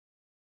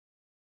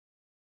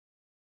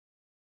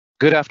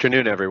Good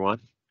afternoon, everyone.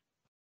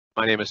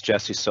 My name is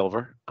Jesse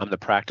Silver. I'm the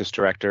practice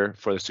director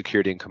for the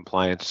security and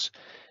compliance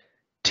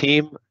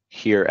team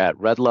here at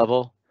Red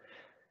Level.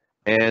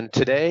 And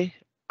today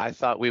I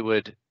thought we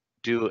would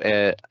do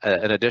an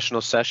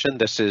additional session.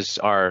 This is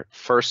our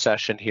first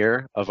session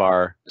here of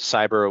our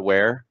Cyber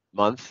Aware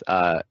month,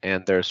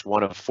 and there's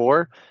one of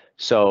 4.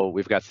 So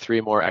we've got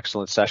 3 more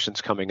excellent sessions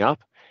coming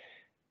up.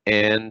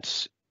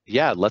 And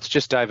yeah, let's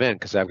just dive in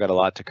because I've got a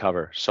lot to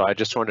cover. So I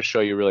just want to show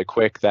you really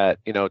quick that,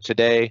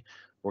 today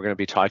we're going to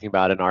be talking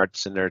about an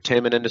arts and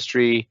entertainment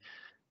industry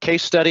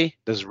case study.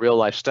 This is a real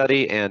life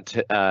study. And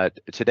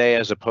today,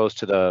 as opposed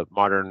to the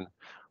Modern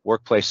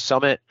Workplace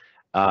Summit,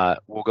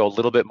 we'll go a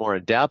little bit more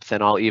in depth,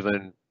 and I'll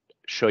even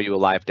show you a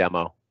live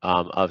demo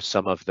of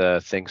some of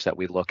the things that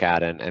we look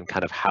at and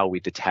kind of how we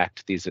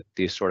detect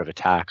these sort of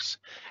attacks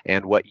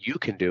and what you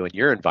can do in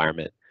your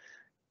environment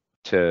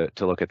to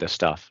look at this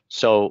stuff.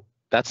 So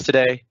that's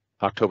today,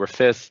 October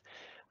 5th.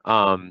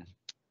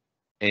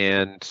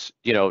 And,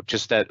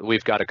 just that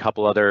we've got a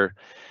couple other,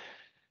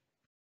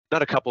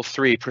 not a couple,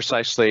 3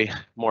 precisely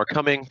more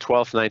coming,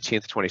 12th,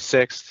 19th,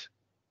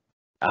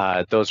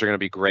 26th. Those are going to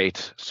be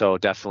great. So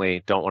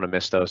definitely don't want to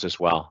miss those as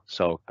well.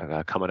 So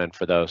coming in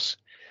for those.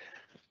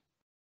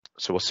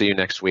 So we'll see you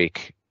next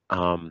week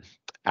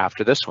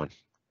after this one.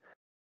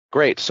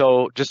 Great.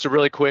 So just a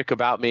really quick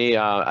about me.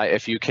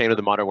 If you came to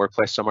the Modern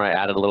Workplace Summer, I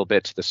added a little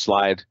bit to the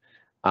slide.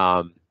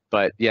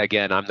 But yeah,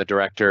 again, I'm the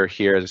director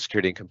here of the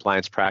security and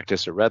compliance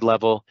practice at Red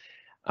Level.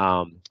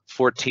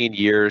 14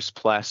 years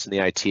plus in the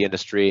IT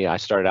industry. I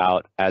started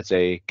out as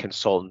a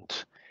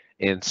consultant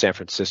in San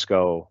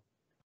Francisco,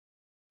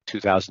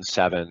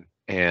 2007,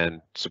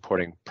 and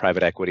supporting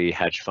private equity,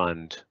 hedge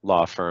fund,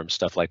 law firms,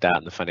 stuff like that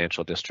in the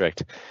financial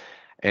district.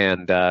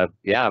 And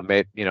yeah,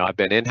 I've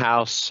been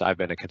in-house, I've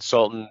been a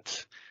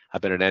consultant,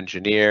 I've been an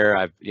engineer,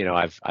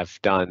 I've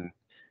done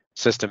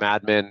system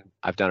admin,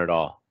 I've done it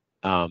all.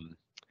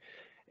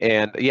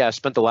 And yeah, I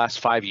spent the last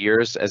 5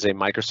 years as a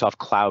Microsoft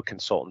Cloud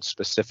consultant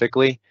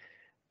specifically.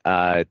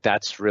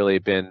 That's really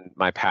been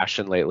my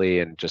passion lately,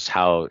 and just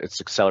how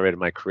it's accelerated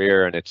my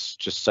career. And it's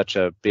just such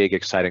a big,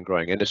 exciting,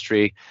 growing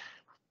industry.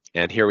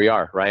 And here we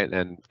are, right?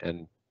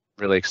 And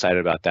really excited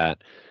about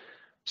that.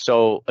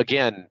 So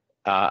again,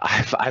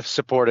 I've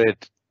supported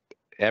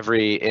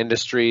every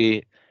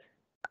industry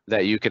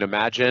that you can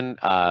imagine.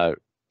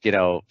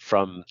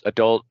 From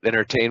adult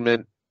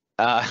entertainment,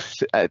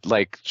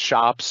 like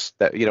shops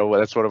that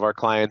that's one of our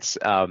clients,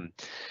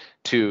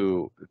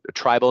 to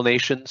tribal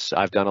nations.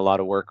 I've done a lot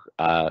of work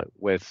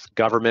with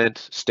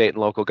government, state and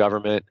local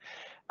government,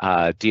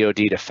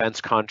 DoD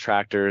defense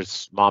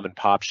contractors, mom and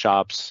pop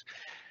shops.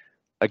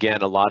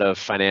 Again, a lot of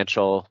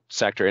financial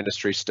sector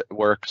industry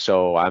work.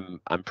 So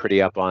I'm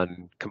pretty up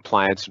on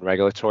compliance and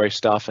regulatory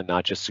stuff, and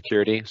not just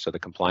security. So the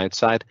compliance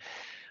side.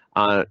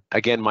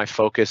 Again, my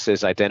focus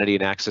is identity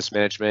and access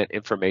management,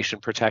 information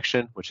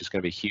protection, which is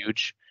going to be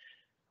huge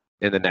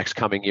in the next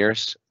coming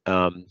years,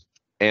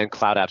 and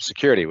cloud app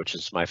security, which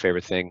is my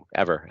favorite thing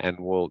ever. And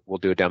we'll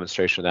do a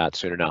demonstration of that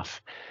soon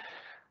enough.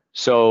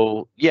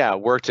 So yeah,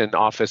 worked in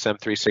Office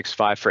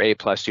M365 for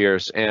 8+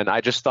 years. And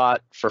I just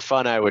thought for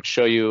fun, I would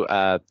show you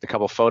a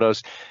couple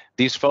photos.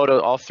 These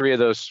photos, all 3 of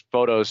those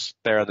photos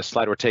there on the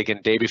slide were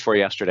taken day before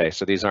yesterday.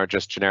 So these aren't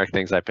just generic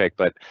things I picked,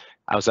 but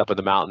I was up in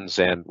the mountains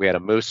and we had a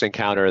moose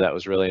encounter that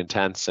was really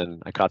intense,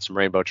 and I caught some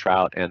rainbow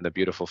trout and the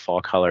beautiful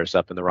fall colors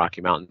up in the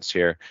Rocky Mountains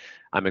here.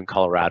 I'm in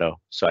Colorado,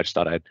 so I just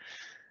thought I'd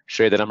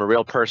show you that I'm a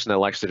real person that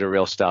likes to do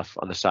real stuff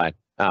on the side.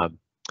 But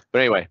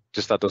anyway,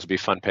 just thought those would be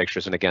fun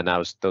pictures. And again,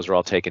 those were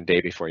all taken day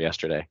before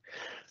yesterday.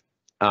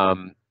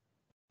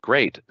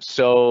 Great.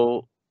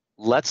 So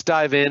let's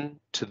dive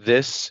into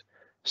this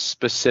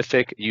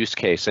specific use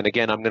case. And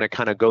again, I'm going to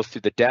kind of go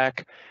through the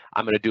deck.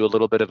 I'm going to do a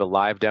little bit of a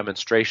live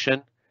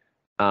demonstration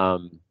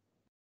and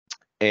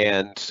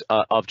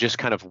of just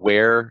kind of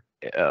where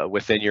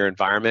within your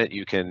environment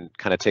you can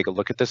kind of take a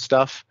look at this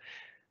stuff,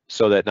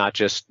 so that not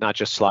just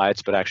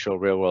slides, but actual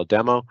real world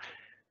demo.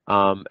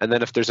 And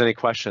then if there's any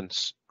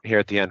questions here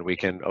at the end, we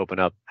can open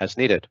up as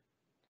needed.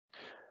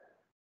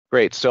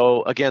 Great.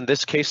 So again,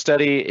 this case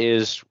study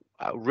is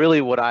really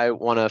what I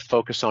want to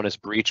focus on is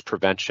breach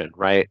prevention,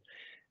 right?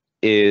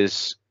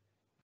 Is,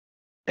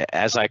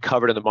 as I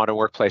covered in the Modern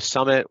Workplace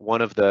Summit,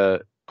 one of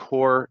the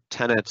core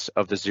tenets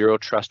of the zero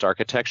trust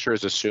architecture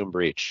is assume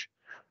breach,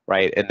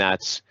 right? And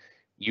that's,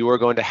 you are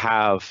going to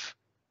have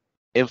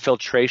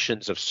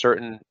infiltrations of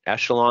certain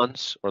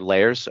echelons or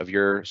layers of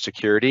your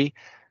security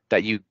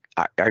that you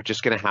are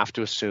just going to have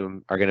to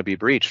assume are going to be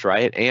breached,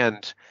 right?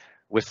 And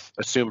with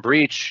assume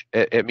breach,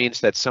 it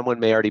means that someone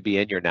may already be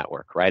in your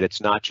network, right?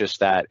 It's not just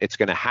that it's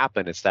going to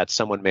happen, it's that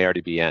someone may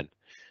already be in,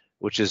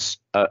 which is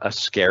a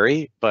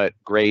scary but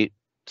great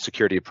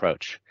security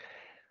approach.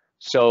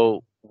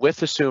 So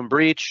with assume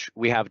breach,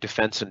 we have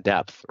defense in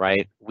depth,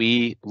 right?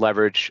 We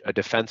leverage a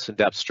defense in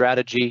depth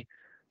strategy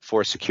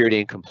for security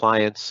and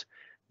compliance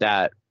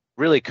that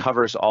really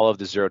covers all of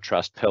the zero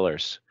trust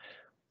pillars.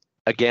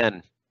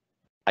 Again,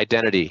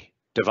 identity,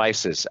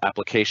 devices,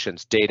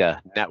 applications,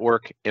 data,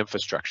 network,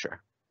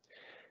 infrastructure.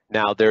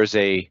 Now there's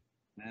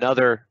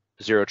another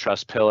zero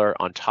trust pillar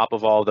on top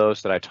of all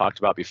those that I talked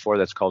about before,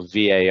 that's called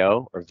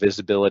VAO, or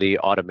visibility,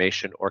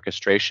 automation,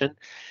 orchestration.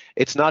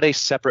 It's not a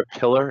separate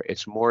pillar,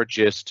 it's more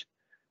just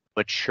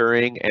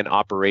maturing and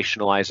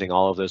operationalizing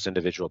all of those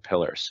individual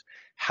pillars.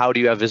 How do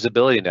you have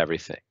visibility into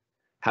everything?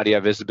 How do you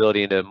have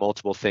visibility into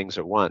multiple things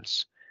at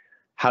once?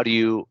 How do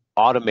you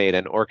automate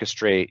and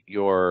orchestrate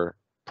your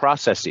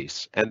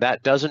processes? And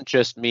that doesn't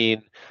just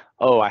mean,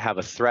 oh, I have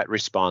a threat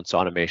response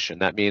automation.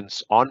 That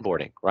means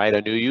onboarding, right?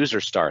 A new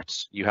user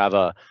starts. You have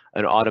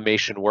an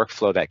automation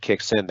workflow that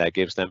kicks in that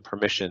gives them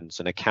permissions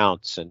and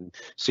accounts and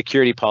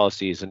security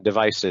policies and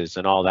devices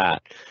and all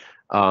that.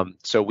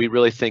 So we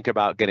really think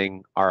about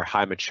getting our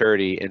high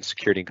maturity in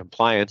security and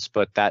compliance,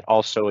 but that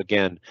also,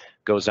 again,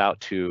 goes out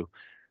to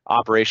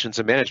operations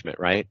and management,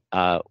 right?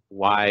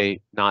 Why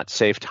not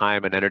save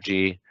time and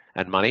energy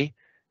and money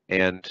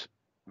and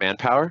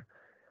manpower,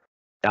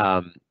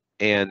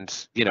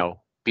 and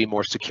be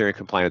more secure and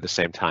compliant at the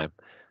same time?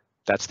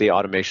 That's the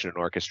automation and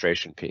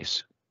orchestration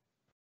piece.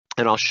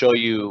 And I'll show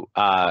you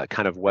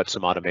kind of what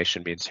some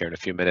automation means here in a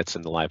few minutes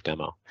in the live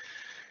demo.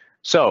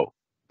 So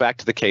back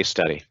to the case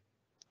study.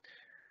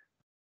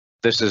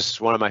 This is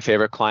one of my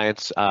favorite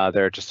clients.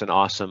 They're just an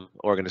awesome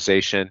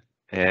organization,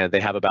 and they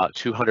have about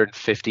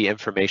 250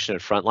 information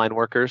and frontline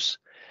workers,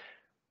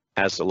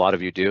 as a lot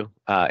of you do.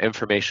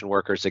 Information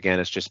workers, again,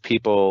 is just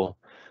people,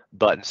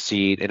 button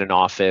seat in an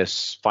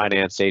office,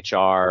 finance,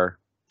 HR,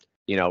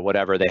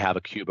 whatever. They have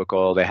a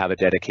cubicle, they have a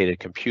dedicated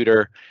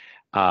computer,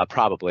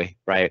 probably,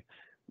 right?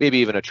 Maybe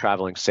even a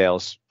traveling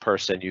sales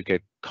person, you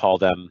could call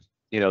them.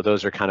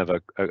 Those are kind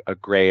of a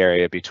gray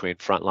area between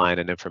frontline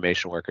and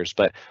information workers,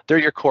 but they're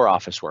your core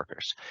office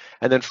workers.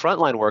 And then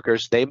frontline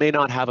workers, they may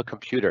not have a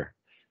computer.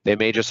 They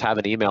may just have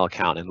an email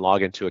account and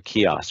log into a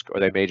kiosk, or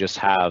they may just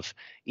have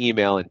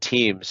email and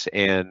Teams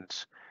and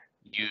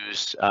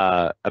use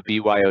a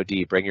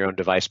BYOD, bring your own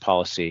device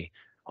policy,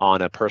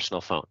 on a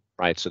personal phone,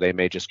 right? So they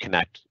may just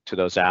connect to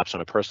those apps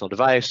on a personal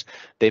device.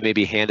 They may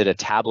be handed a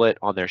tablet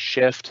on their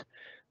shift.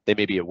 They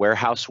may be a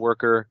warehouse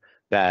worker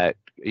that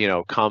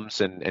comes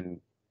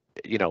and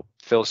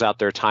fills out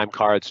their time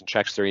cards and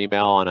checks their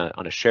email on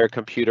a shared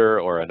computer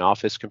or an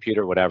office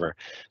computer, whatever.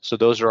 So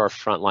those are our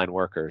frontline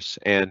workers.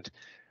 And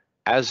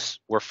as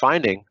we're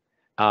finding,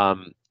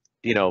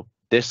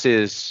 this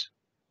is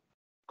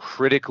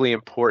critically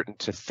important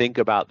to think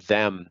about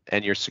them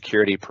and your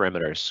security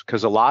perimeters,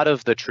 because a lot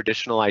of the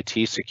traditional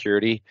IT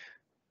security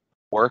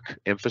work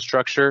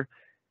infrastructure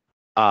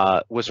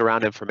was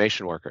around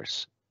information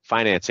workers,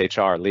 finance,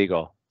 HR,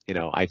 legal,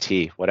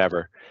 IT,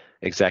 whatever,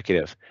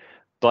 executive.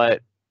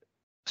 But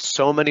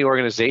so many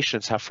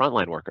organizations have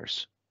frontline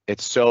workers.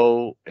 It's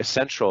so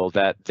essential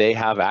that they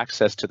have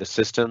access to the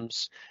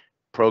systems,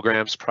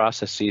 programs,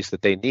 processes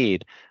that they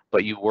need,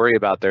 but you worry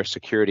about their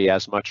security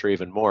as much or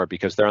even more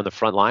because they're on the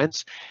front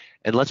lines.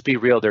 And let's be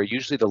real, they're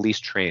usually the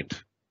least trained,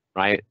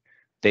 right?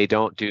 They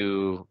don't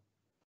do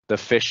the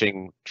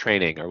phishing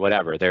training or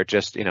whatever. They're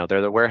just,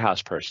 they're the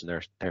warehouse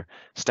person. They're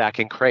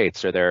stacking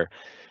crates, or they're,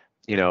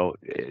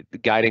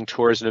 guiding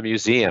tours in a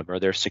museum, or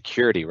they're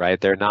security, right?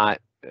 They're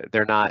not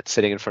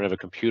sitting in front of a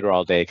computer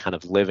all day kind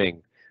of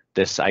living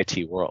this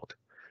IT world.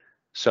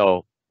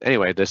 So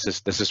anyway, this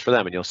is for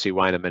them, and you'll see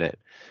why in a minute.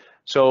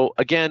 So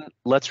again,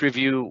 let's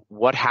review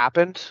what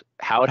happened,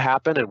 how it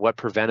happened, and what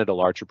prevented a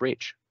larger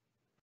breach.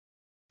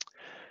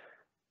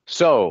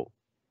 So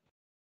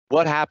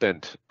what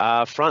happened?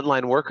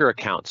 Frontline worker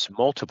accounts,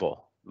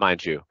 multiple,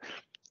 mind you,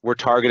 were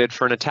targeted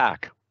for an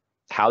attack.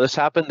 How this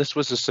happened? This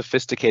was a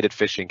sophisticated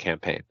phishing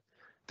campaign.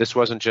 This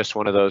wasn't just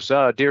one of those,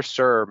 dear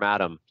sir or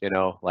madam,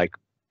 like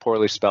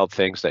poorly spelled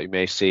things that you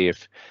may see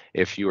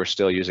if you are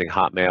still using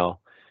Hotmail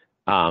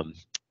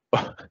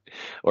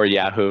or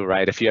Yahoo,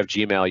 right? If you have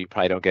Gmail, you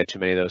probably don't get too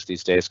many of those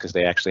these days because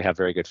they actually have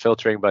very good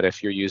filtering. But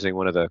if you're using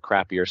one of the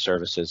crappier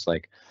services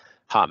like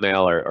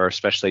Hotmail or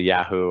especially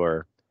Yahoo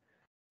or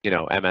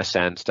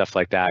MSN, stuff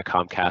like that,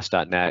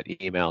 Comcast.net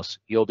emails,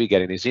 you'll be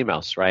getting these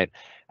emails, right?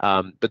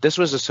 But this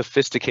was a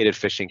sophisticated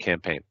phishing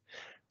campaign.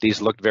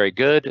 These looked very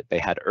good. They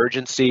had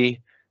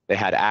urgency. They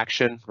had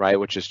action, right?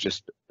 Which is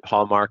just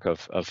hallmark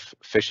of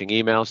phishing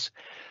emails.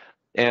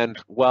 And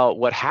well,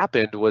 what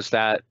happened was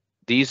that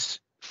these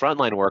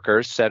frontline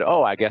workers said,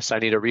 oh, I guess I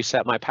need to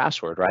reset my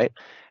password, right?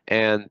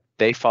 And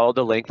they followed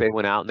the link, they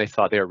went out and they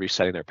thought they were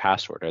resetting their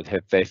password, or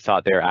they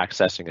thought they were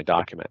accessing a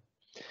document.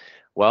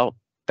 Well,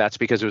 that's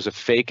because it was a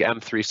fake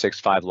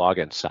M365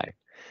 login site.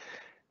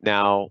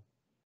 Now,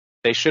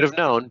 they should have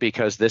known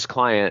because this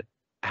client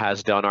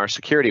has done our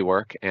security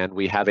work and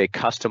we have a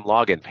custom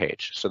login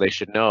page. So they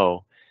should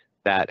know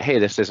that, hey,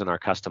 this isn't our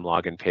custom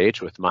login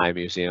page with my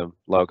museum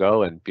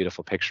logo and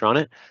beautiful picture on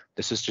it.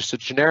 This is just a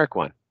generic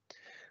one.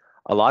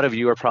 A lot of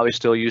you are probably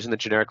still using the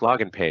generic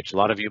login page. A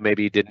lot of you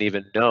maybe didn't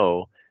even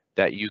know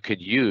that you could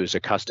use a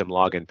custom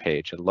login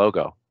page and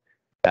logo.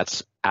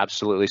 That's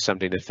absolutely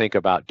something to think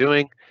about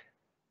doing,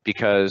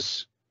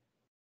 because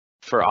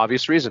for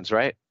obvious reasons,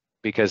 right?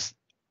 Because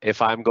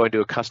if I'm going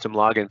to a custom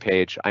login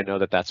page, I know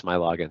that that's my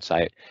login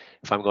site.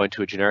 If I'm going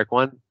to a generic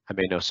one, I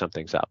may know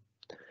something's up.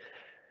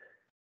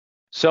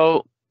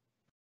 So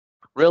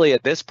really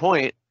at this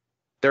point,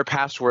 their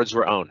passwords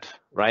were owned,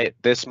 right?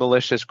 This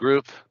malicious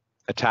group,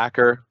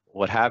 attacker,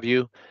 what have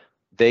you,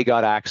 they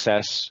got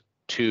access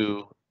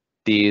to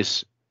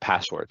these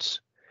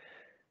passwords.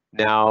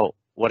 Now,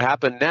 what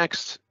happened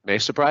next may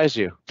surprise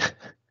you.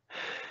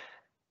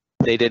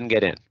 They didn't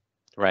get in,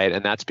 right?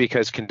 And that's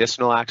because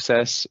conditional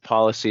access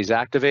policies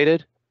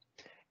activated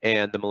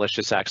and the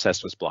malicious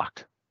access was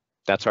blocked.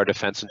 That's our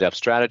defense in depth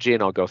strategy,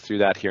 and I'll go through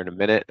that here in a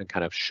minute and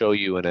kind of show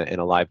you in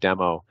a live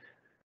demo,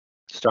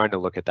 starting to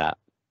look at that.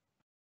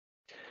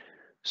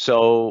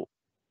 So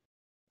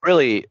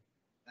really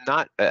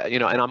not,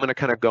 and I'm going to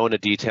kind of go into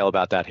detail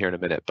about that here in a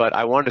minute, but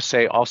I wanted to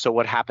say also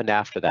what happened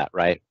after that,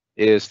 right,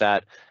 is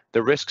that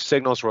the risk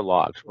signals were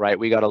logged, right?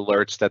 We got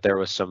alerts that there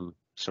was some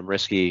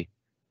risky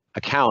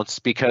accounts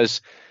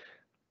because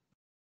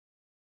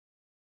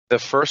the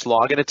first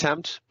login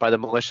attempt by the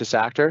malicious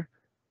actor,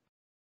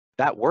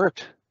 that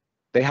worked.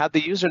 They had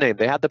the username,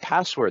 they had the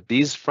password.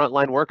 These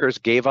frontline workers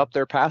gave up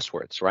their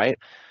passwords, right?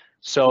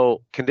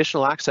 So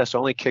conditional access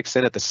only kicks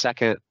in at the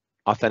second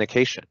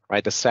authentication,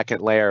 right? The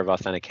second layer of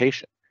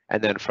authentication,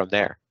 and then from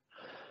there.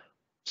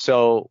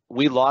 So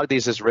we log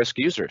these as risk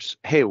users.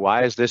 Hey,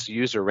 why is this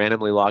user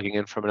randomly logging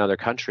in from another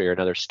country or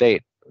another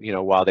state,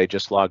 while they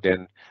just logged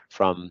in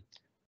from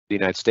the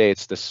United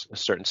States, this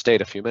certain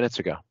state a few minutes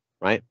ago,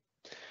 right?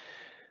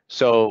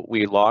 So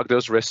we log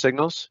those risk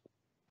signals.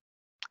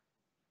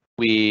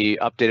 We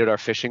updated our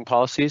phishing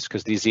policies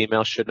because these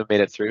emails shouldn't have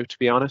made it through, to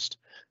be honest.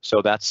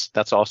 So that's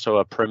also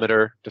a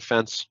perimeter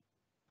defense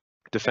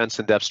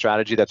in depth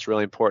strategy that's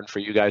really important for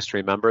you guys to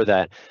remember,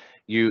 that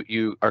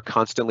you are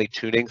constantly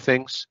tuning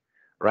things,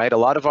 right? A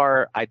lot of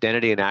our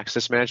identity and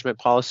access management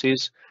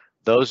policies,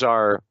 those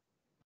are,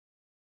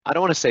 I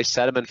don't want to say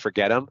set them and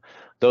forget them.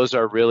 Those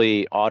are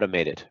really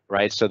automated,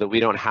 right? So that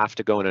we don't have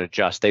to go in and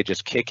adjust. They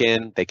just kick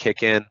in,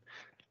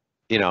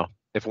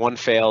 if one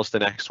fails, the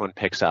next one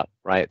picks up,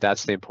 right?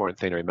 That's the important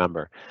thing to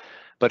remember.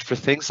 But for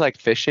things like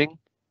phishing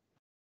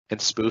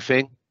and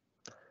spoofing,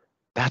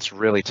 that's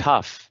really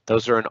tough.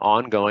 Those are an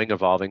ongoing,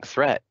 evolving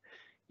threat.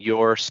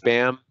 Your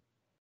spam,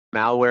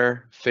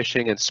 malware,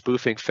 phishing, and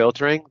spoofing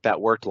filtering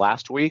that worked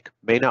last week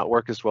may not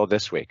work as well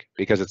this week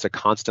because it's a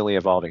constantly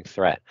evolving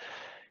threat.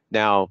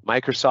 Now,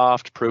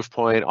 Microsoft,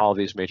 Proofpoint, all of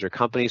these major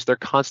companies, they're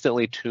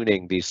constantly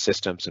tuning these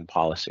systems and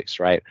policies,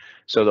 right?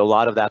 So a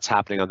lot of that's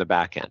happening on the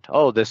back end.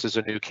 Oh, this is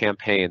a new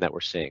campaign that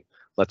we're seeing.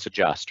 Let's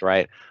adjust,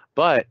 right?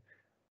 But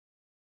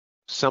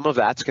some of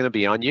that's going to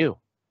be on you,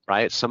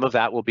 right? Some of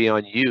that will be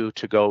on you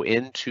to go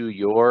into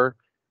your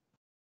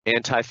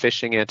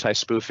anti-phishing,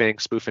 anti-spoofing,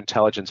 spoof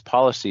intelligence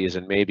policies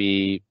and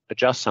maybe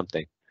adjust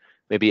something,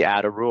 maybe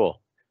add a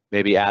rule,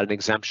 maybe add an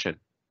exemption,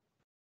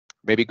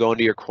 maybe go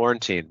into your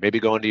quarantine,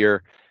 maybe go into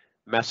your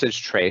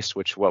message trace,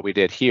 which what we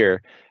did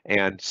here,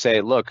 and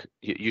say, look,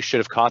 you should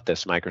have caught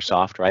this,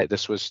 Microsoft, right?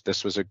 This was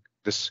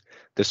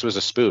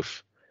a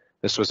spoof,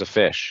 this was a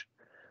phish,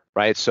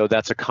 right? So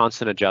that's a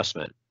constant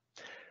adjustment.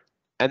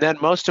 And then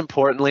most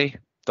importantly,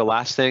 the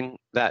last thing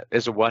that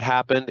is what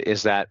happened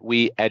is that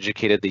we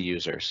educated the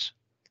users.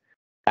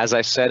 As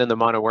I said in the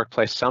Modern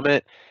Workplace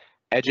Summit,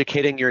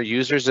 educating your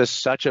users is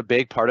such a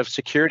big part of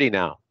security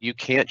now. You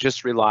can't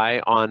just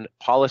rely on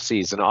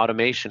policies and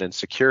automation and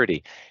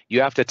security.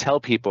 You have to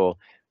tell people,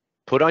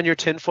 put on your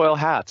tinfoil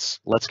hats.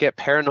 Let's get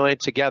paranoid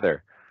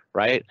together,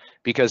 right?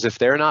 Because if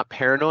they're not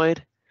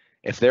paranoid,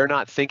 if they're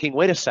not thinking,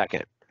 wait a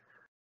second,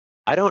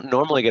 I don't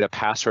normally get a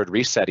password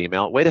reset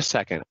email. Wait a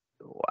second,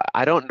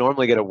 I don't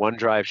normally get a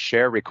OneDrive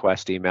share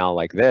request email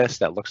like this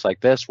that looks like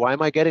this. Why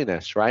am I getting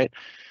this, right?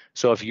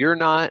 So if you're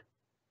not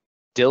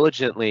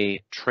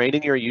diligently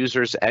training your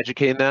users,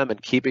 educating them,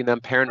 and keeping them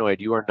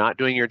paranoid, you are not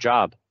doing your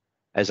job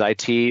as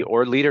IT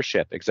or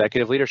leadership,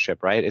 executive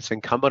leadership, right? It's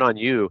incumbent on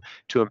you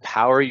to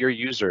empower your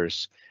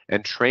users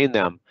and train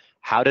them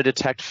how to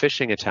detect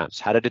phishing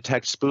attempts, how to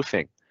detect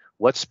spoofing,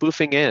 what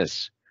spoofing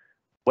is,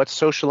 what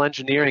social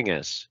engineering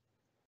is,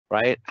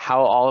 right?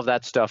 How all of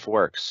that stuff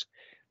works.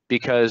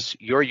 Because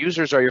your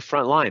users are your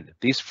front line.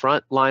 These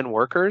frontline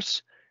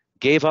workers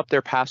gave up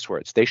their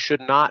passwords. They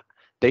should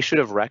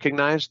have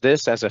recognized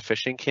this as a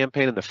phishing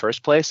campaign in the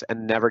first place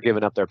and never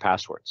given up their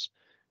passwords.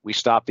 We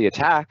stopped the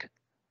attack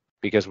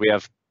because we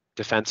have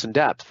defense in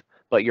depth,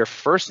 but your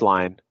first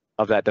line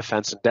of that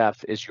defense in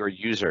depth is your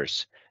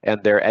users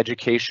and their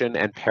education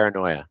and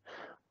paranoia.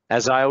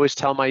 As I always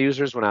tell my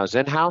users when I was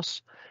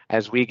in-house,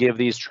 as we give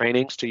these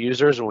trainings to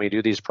users when we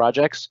do these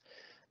projects,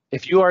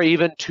 if you are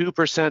even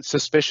 2%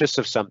 suspicious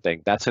of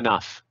something, that's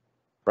enough,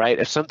 right?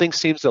 If something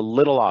seems a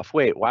little off,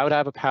 wait, why would I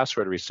have a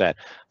password reset?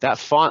 That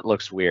font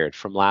looks weird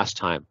from last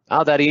time.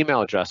 Oh, that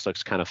email address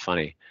looks kind of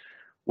funny.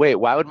 Wait,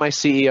 why would my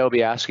CEO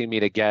be asking me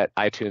to get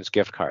iTunes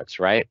gift cards,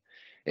 right?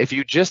 If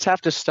you just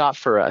have to stop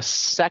for a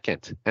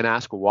second and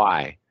ask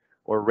why,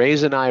 or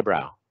raise an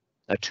eyebrow,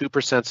 a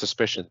 2%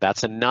 suspicion,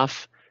 that's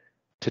enough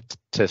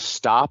to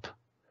stop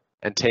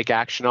and take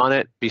action on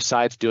it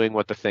besides doing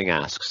what the thing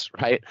asks,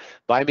 right?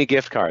 Buy me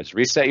gift cards,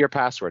 reset your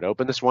password,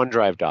 open this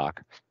OneDrive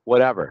doc,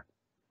 whatever.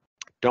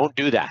 Don't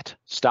do that.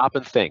 Stop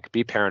and think,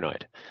 be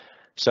paranoid.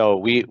 So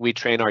we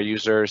train our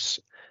users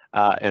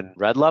and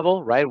red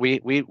level, right?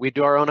 We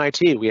do our own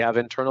IT. We have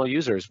internal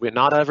users.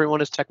 Not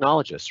everyone is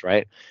technologists,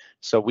 right?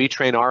 So we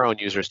train our own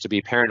users to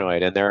be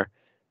paranoid,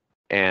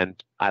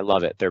 and I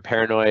love it. They're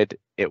paranoid.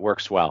 It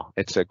works well.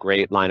 It's a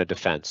great line of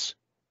defense.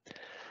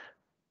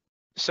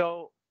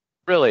 So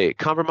really,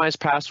 compromised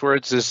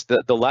passwords is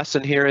the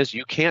lesson here is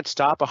you can't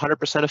stop 100%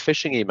 of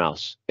phishing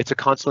emails. It's a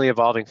constantly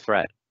evolving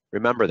threat.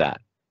 Remember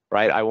that,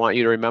 right? I want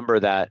you to remember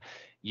that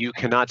you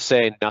cannot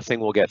say nothing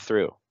will get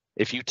through.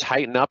 If you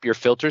tighten up your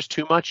filters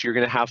too much, you're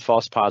going to have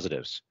false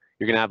positives.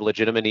 You're going to have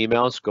legitimate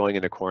emails going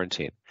into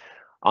quarantine.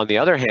 On the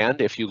other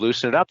hand, if you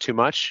loosen it up too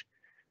much,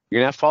 you're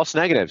going to have false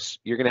negatives.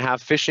 You're going to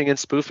have phishing and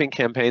spoofing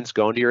campaigns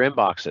go into your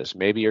inboxes,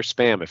 maybe your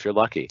spam if you're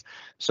lucky.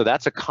 So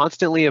that's a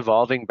constantly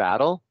evolving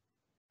battle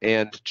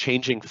and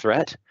changing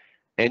threat,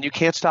 and you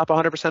can't stop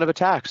 100% of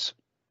attacks.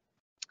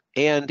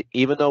 And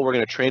even though we're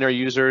going to train our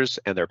users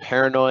and they're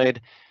paranoid,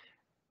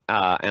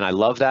 and I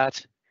love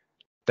that,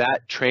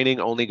 that training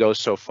only goes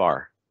so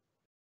far.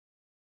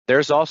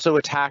 There's also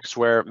attacks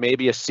where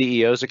maybe a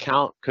CEO's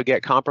account could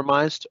get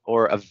compromised,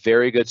 or a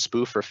very good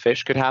spoof or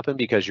phish could happen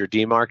because your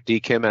DMARC,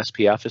 DKIM,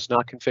 SPF is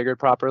not configured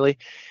properly.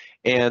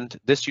 And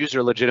this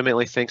user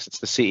legitimately thinks it's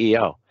the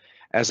CEO.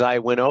 As I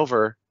went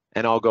over,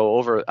 and I'll go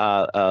over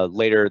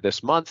later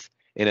this month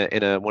in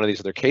one of these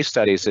other case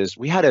studies, is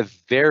we had a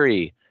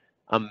very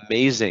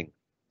amazing,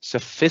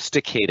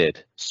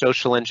 sophisticated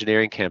social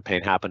engineering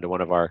campaign happen to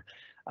one of our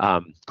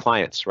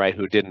clients, right,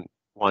 who didn't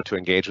want to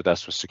engage with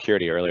us with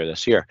security earlier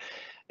this year.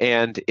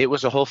 And it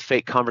was a whole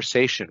fake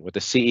conversation with the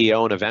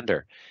CEO and a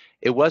vendor.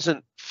 It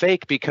wasn't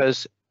fake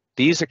because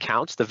these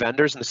accounts, the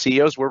vendors and the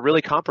CEOs, were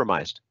really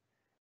compromised.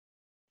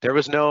 There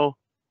was no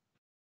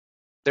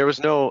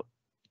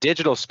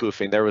digital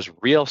spoofing, there was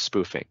real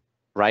spoofing,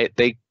 right?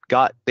 They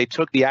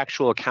took the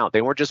actual account.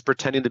 They weren't just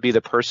pretending to be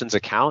the person's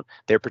account,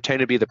 they're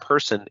pretending to be the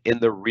person in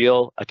the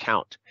real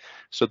account.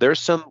 So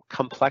there's some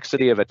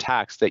complexity of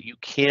attacks that you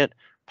can't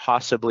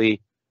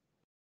possibly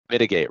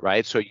mitigate,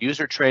 right? So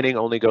user training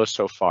only goes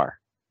so far.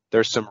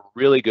 There's some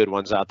really good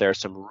ones out there,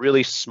 some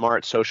really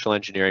smart social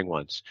engineering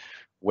ones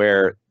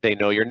where they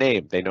know your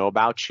name, they know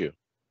about you,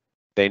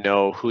 they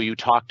know who you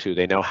talk to,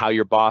 they know how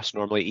your boss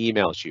normally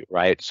emails you,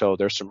 right? So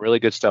there's some really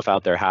good stuff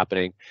out there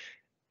happening.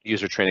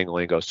 User training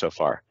only goes so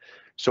far.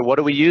 So what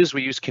do we use?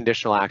 We use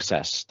conditional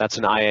access. That's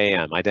an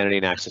IAM, identity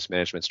and access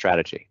management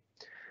strategy.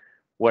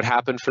 What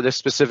happened for this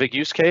specific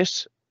use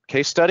case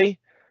study?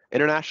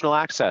 International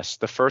access.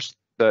 That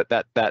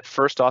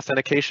first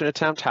authentication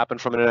attempt happened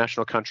from an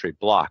international country,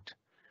 blocked.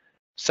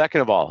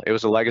 Second of all, it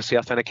was a legacy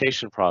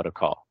authentication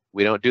protocol.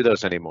 We don't do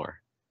those anymore.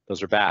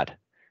 Those are bad.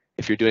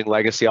 If you're doing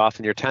legacy auth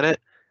in your tenant,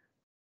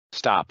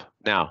 stop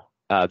now.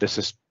 This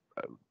is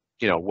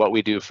what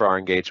we do for our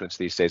engagements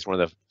these days, one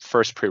of the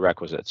first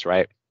prerequisites,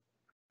 right?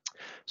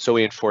 So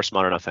we enforce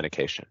modern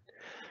authentication.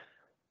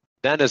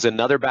 Then as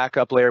another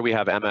backup layer, we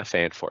have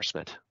MFA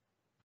enforcement,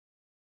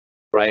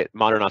 right?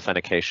 Modern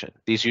authentication.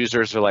 These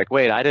users are like,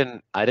 wait, I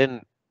didn't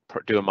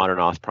do a modern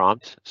auth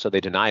prompt, so they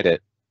denied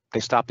it.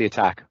 They stopped the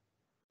attack,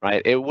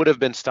 right? It would have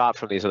been stopped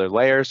from these other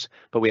layers,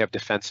 but we have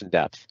defense in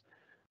depth.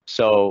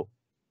 So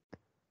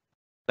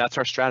that's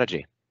our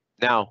strategy.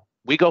 Now,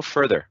 we go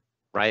further,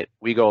 right?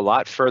 We go a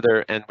lot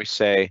further and we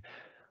say,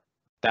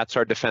 that's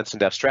our defense in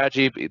depth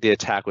strategy. The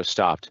attack was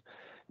stopped.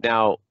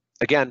 Now,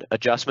 again,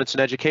 adjustments in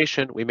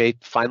education, we may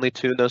finely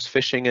tune those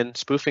phishing and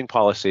spoofing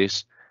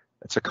policies.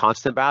 It's a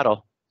constant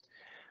battle.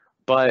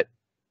 But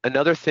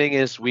another thing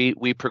is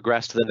we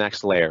progress to the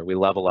next layer. We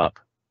level up.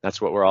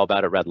 That's what we're all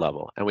about at Red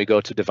Level. And we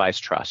go to device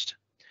trust.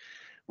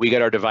 We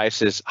get our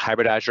devices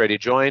hybrid Azure AD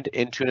joined,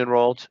 Intune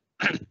enrolled.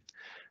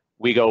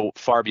 We go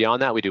far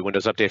beyond that. We do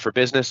Windows Update for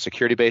Business,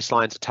 security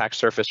baselines, attack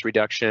surface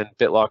reduction,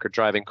 BitLocker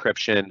drive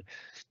encryption.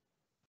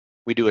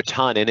 We do a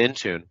ton in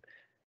Intune.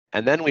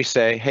 And then we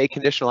say, hey,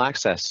 conditional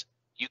access.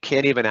 You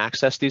can't even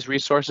access these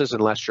resources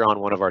unless you're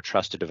on one of our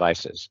trusted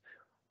devices.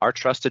 Our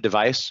trusted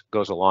device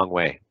goes a long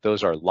way.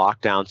 Those are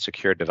lockdown,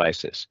 secure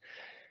devices.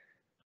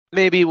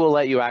 Maybe we'll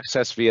let you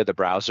access via the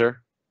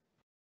browser,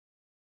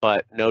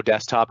 but no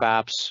desktop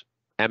apps,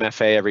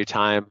 MFA every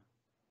time,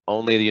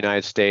 only the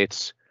United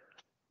States.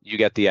 You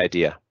get the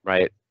idea,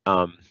 right?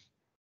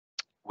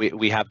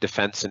 We have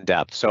defense in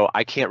depth. So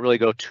I can't really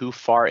go too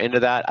far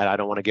into that. I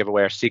don't want to give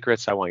away our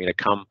secrets. I want you to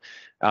come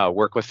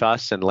work with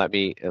us and let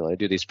me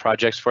do these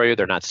projects for you.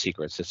 They're not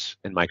secrets. It's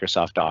in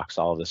Microsoft Docs,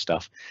 all of this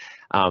stuff.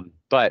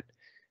 But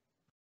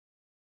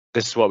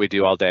this is what we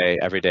do all day,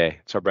 every day.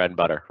 It's our bread and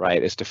butter,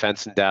 right? It's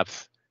defense in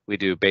depth. We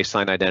do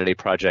baseline identity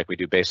project. We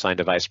do baseline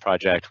device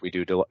project. We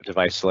do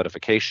device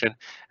solidification,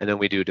 and then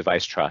we do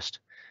device trust.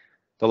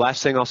 The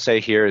last thing I'll say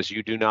here is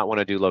you do not want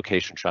to do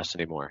location trust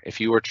anymore. If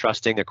you were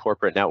trusting a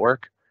corporate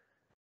network,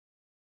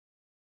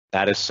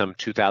 that is some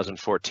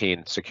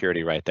 2014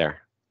 security right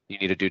there. You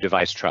need to do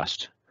device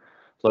trust.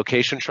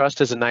 Location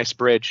trust is a nice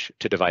bridge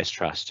to device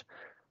trust.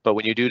 But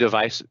when you do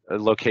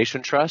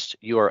location trust,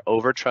 you are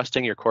over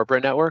trusting your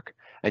corporate network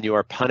and you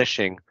are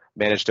punishing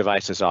managed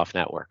devices off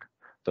network.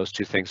 Those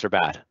two things are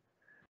bad.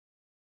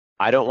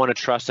 I don't want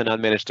to trust an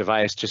unmanaged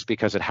device just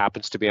because it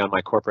happens to be on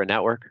my corporate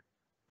network.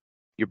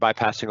 you're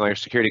bypassing all your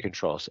security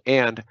controls.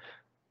 And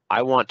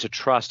I want to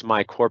trust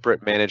my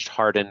corporate managed,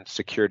 hardened,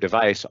 secure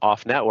device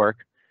off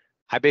network.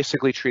 I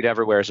basically treat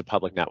everywhere as a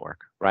public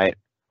network, right?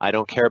 I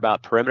don't care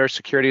about perimeter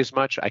security as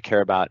much. I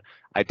care about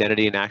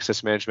identity and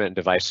access management and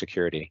device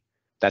security.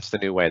 That's the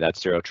new way.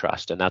 That's zero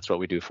trust, and that's what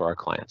we do for our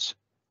clients.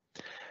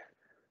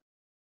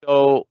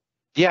 So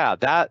yeah,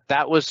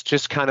 that was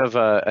just kind of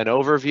an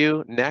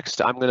overview.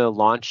 Next, I'm going to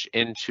launch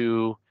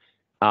into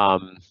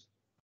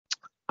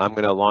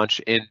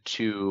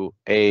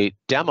a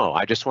demo.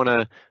 I just want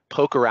to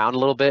poke around a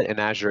little bit in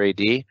Azure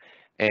AD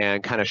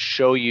and kind of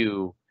show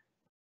you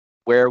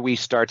where we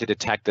start to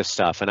detect this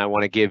stuff. And I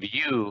want to give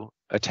you,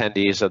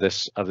 attendees of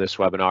this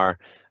webinar,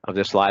 of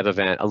this live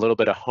event, a little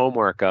bit of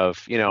homework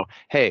of,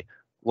 hey,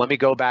 let me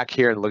go back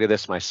here and look at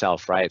this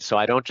myself, right? So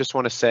I don't just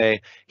want to say,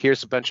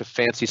 here's a bunch of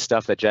fancy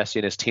stuff that Jesse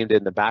and his team did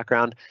in the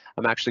background.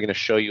 I'm actually going to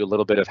show you a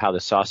little bit of how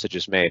the sausage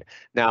is made.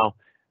 Now,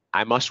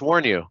 I must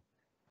warn you,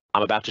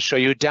 I'm about to show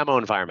you a demo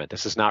environment.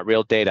 This is not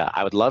real data.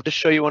 I would love to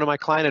show you one of my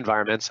client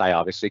environments. I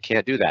obviously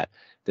can't do that.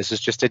 This is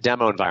just a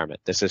demo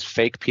environment. This is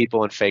fake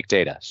people and fake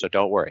data, so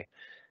don't worry.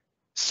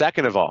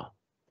 Second of all,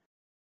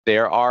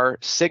 there are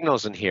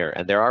signals in here,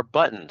 and there are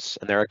buttons,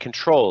 and there are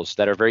controls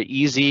that are very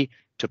easy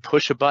to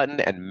push a button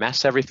and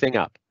mess everything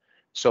up.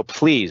 So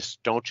please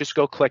don't just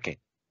go clicking,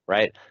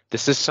 right?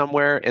 This is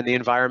somewhere in the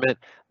environment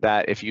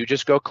that if you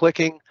just go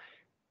clicking,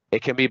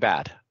 it can be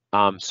bad.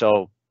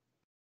 So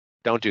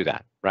don't do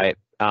that, right?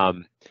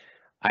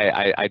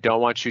 I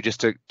don't want you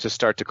just to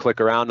start to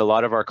click around. A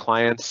lot of our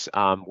clients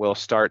will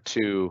start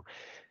to,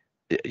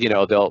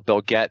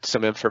 they'll get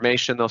some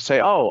information. They'll say,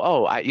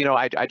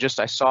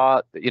 I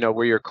saw,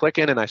 where you're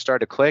clicking, and I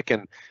started to click,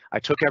 and I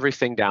took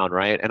everything down,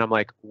 right? And I'm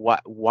like, what?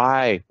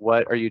 Why?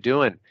 What are you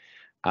doing?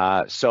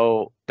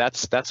 So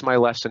that's my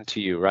lesson to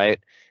you, right?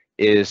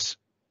 Is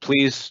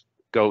please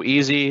go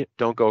easy.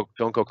 Don't go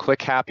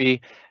click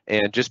happy.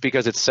 And just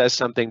because it says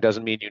something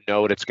doesn't mean you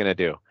know what it's going to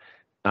do.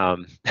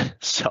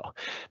 So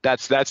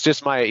that's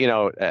just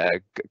my,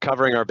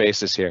 covering our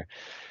bases here.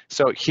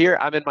 So here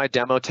I'm in my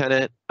demo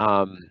tenant.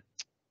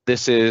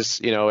 This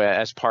is,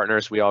 as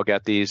partners, we all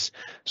get these.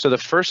 So the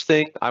first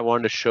thing I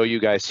wanted to show you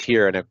guys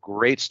here, and a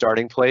great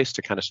starting place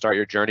to kind of start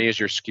your journey, is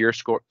your secure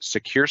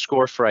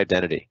score for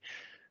identity.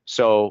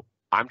 So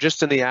I'm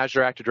just in the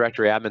Azure Active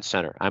Directory Admin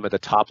Center. I'm at the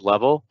top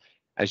level.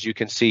 As you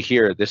can see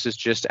here, this is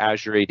just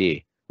Azure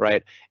AD,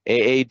 right?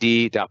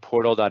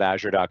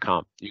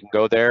 aad.portal.azure.com. You can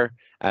go there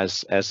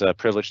as a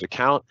privileged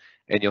account,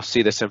 and you'll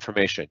see this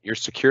information. Your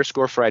secure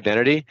score for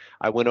identity,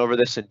 I went over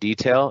this in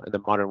detail in the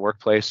Modern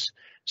Workplace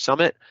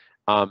Summit,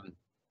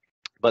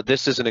 but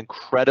this is an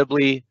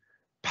incredibly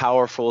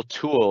powerful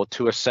tool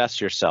to assess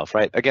yourself,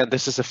 right? Again,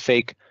 this is a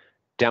fake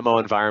demo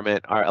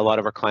environment. A lot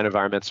of our client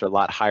environments are a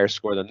lot higher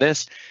score than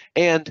this.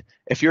 And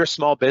if you're a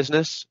small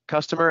business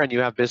customer and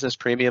you have business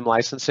premium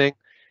licensing,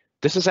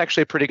 this is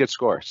actually a pretty good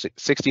score.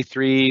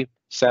 63,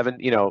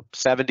 70, low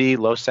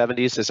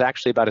 70s is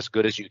actually about as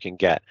good as you can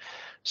get.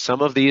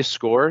 Some of these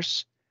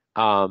scores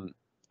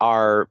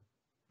are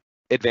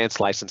advanced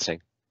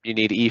licensing. You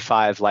need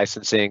E5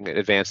 licensing,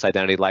 advanced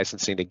identity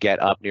licensing to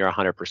get up near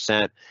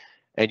 100%,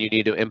 and you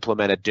need to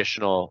implement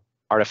additional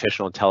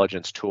artificial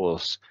intelligence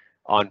tools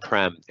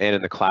on-prem and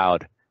in the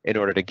cloud in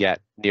order to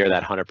get near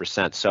that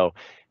 100%. So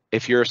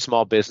if you're a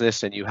small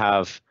business and you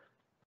have,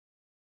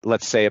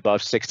 let's say,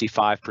 above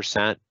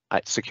 65%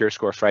 secure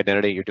score for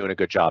identity, you're doing a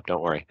good job,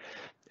 don't worry.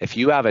 If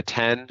you have a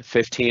 10,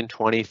 15,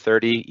 20,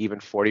 30, even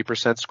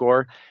 40%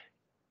 score,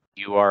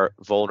 you are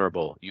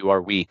vulnerable, you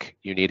are weak,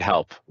 you need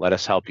help, let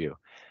us help you.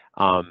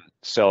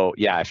 So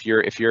yeah, if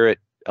you're at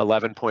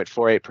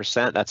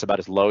 11.48%, that's about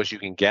as low as you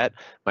can get.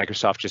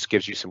 Microsoft just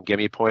gives you some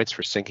gimme points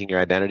for syncing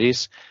your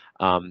identities.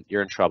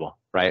 You're in trouble,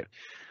 right?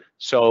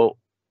 So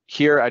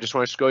here, I just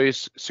want to show you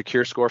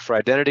secure score for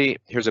identity.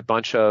 Here's a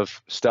bunch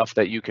of stuff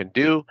that you can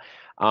do.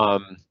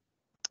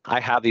 I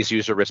have these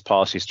user risk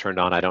policies turned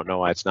on. I don't know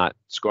why it's not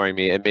scoring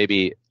me. It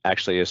maybe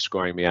actually is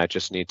scoring me. I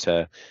just need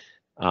to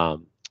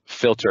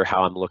filter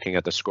how I'm looking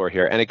at the score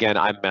here. And again,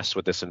 I mess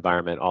with this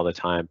environment all the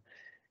time.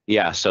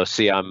 Yeah, so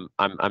see, I'm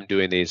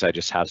doing these. I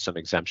just have some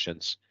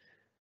exemptions.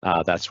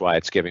 That's why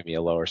it's giving me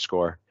a lower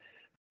score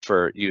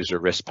for user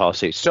risk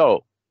policy.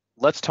 So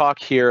let's talk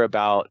here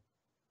about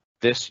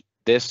this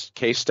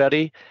case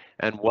study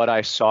and what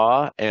I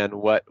saw and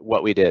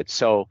what we did.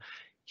 So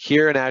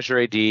here in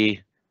Azure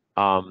AD,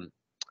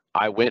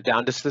 I went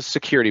down to the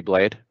security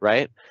blade,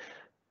 right?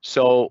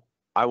 So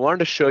I wanted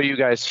to show you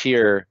guys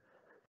here,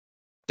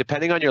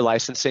 depending on your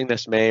licensing,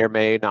 this may or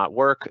may not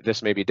work.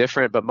 This may be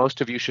different, but most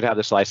of you should have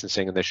this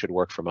licensing and this should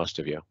work for most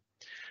of you.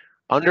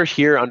 Under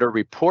here, under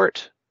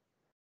report,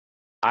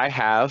 I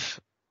have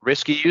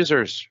risky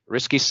users,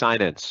 risky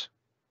sign-ins.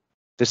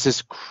 This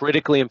is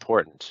critically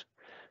important.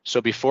 So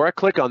before I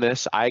click on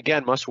this, I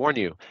again must warn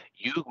you,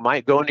 you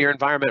might go into your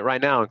environment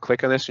right now and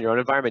click on this in your own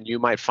environment. You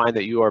might find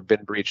that you are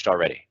been breached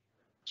already.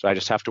 So I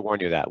just have to warn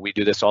you that. We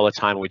do this all the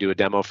time. We do a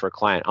demo for a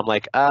client. I'm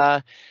like,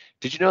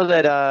 did you know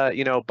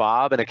that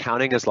Bob in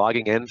accounting is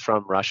logging in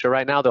from Russia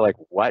right now? They're like,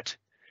 what?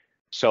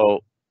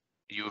 So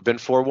You've been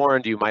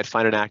forewarned, you might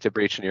find an active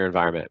breach in your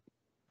environment.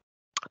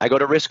 I go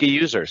to risky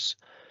users.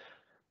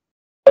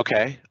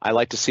 Okay, I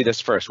like to see this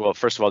first. Well,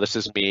 first of all, this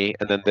is me,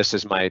 and then this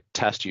is my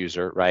test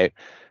user, right?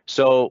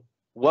 So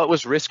what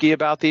was risky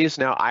about these?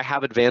 Now, I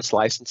have advanced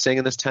licensing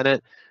in this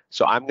tenant,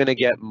 so I'm going to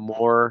get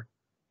more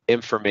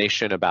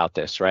information about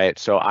this, right?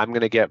 So I'm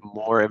going to get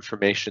more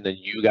information than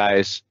you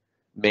guys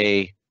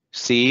may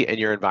see in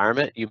your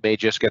environment. You may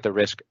just get the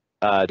risk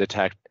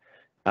detect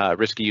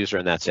risky user,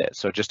 and that's it.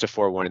 So just a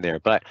forewarning there.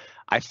 But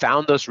I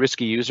found those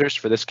risky users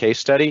for this case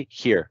study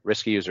here,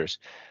 risky users.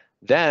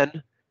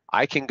 Then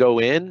I can go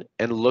in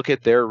and look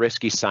at their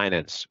risky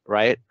sign-ins,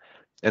 right?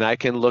 And I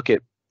can look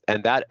at,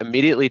 and that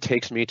immediately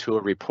takes me to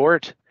a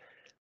report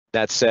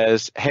that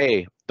says,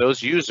 hey,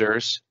 those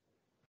users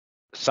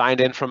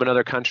signed in from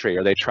another country,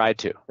 or they tried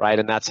to, right?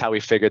 And that's how we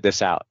figured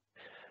this out,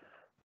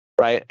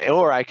 right?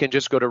 Or I can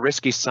just go to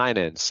risky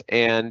sign-ins,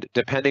 and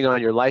depending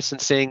on your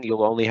licensing,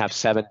 you'll only have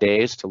 7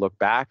 days to look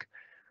back.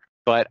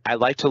 But I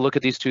like to look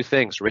at these two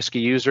things, risky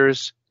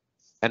users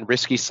and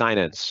risky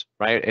sign-ins,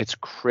 right? It's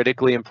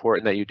critically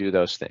important that you do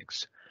those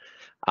things.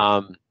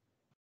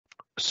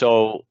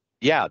 So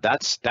yeah,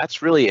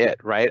 that's really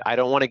it, right? I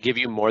don't want to give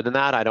you more than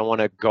that. I don't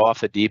want to go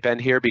off the deep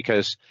end here,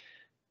 because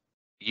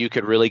you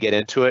could really get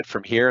into it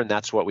from here, and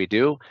that's what we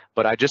do.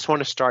 But I just want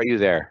to start you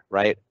there,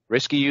 right?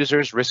 Risky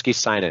users, risky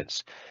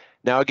sign-ins.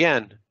 Now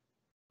again,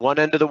 one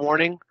end of the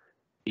warning,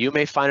 you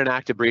may find an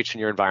active breach in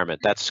your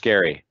environment. That's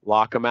scary.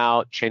 Lock them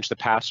out, change the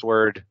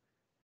password,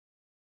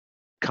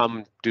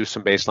 come do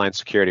some baseline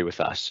security with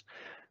us.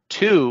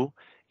 2,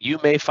 you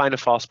may find a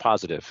false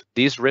positive.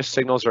 These risk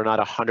signals are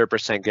not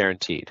 100%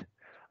 guaranteed,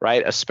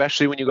 right?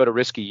 Especially when you go to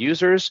risky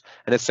users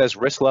and it says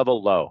risk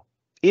level low,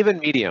 even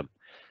medium.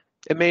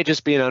 It may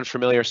just be an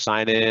unfamiliar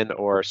sign-in,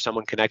 or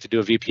someone connected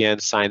to a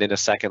VPN sign in a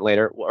second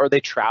later, or they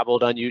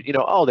traveled on you,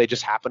 oh, they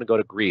just happen to go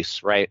to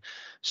Greece, right?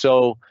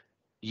 So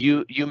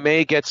you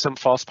may get some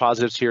false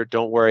positives here.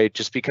 Don't worry.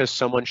 Just because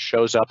someone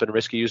shows up in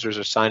risky users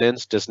or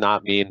sign-ins does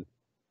not mean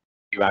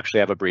you actually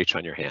have a breach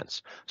on your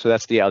hands. So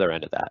that's the other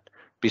end of that,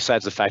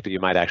 besides the fact that you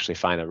might actually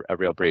find a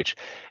real breach.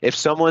 If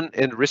someone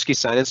in risky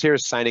sign-ins here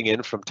is signing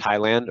in from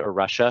Thailand or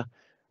Russia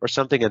or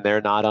something, and they're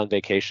not on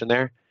vacation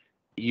there,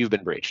 you've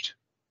been breached.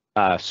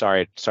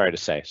 Sorry to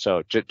say.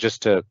 So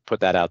just to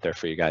put that out there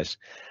for you guys.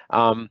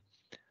 But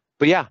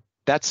yeah,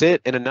 that's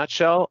it in a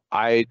nutshell.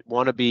 I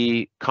want to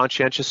be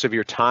conscientious of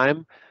your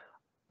time.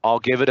 I'll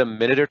give it a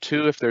minute or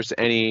two if there's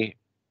any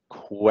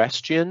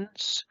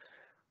questions,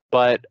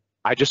 but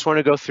I just want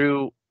to go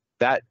through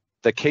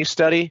the case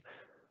study,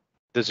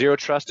 the zero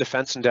trust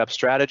defense in depth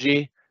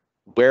strategy,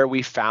 where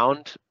we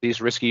found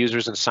these risky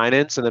users and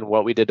sign-ins, and then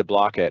what we did to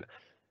block it.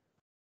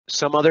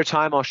 Some other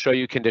time I'll show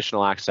you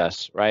conditional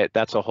access, right?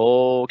 That's a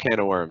whole can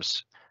of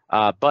worms,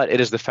 but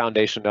it is the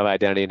foundation of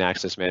identity and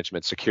access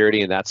management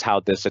security, and that's how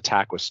this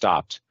attack was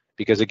stopped.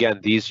 Because again,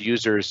 these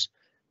users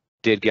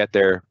did get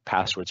their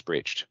passwords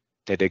breached.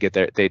 They didn't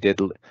get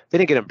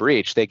them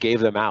breached, they gave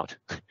them out.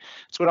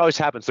 That's what always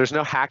happens. There's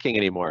no hacking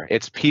anymore.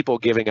 It's people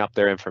giving up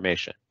their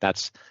information.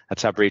 That's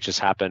how breaches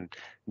happen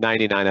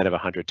 99 out of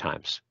 100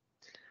 times.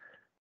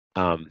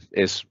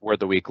 We're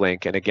the weak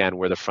link, and again,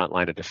 we're the front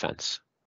line of defense.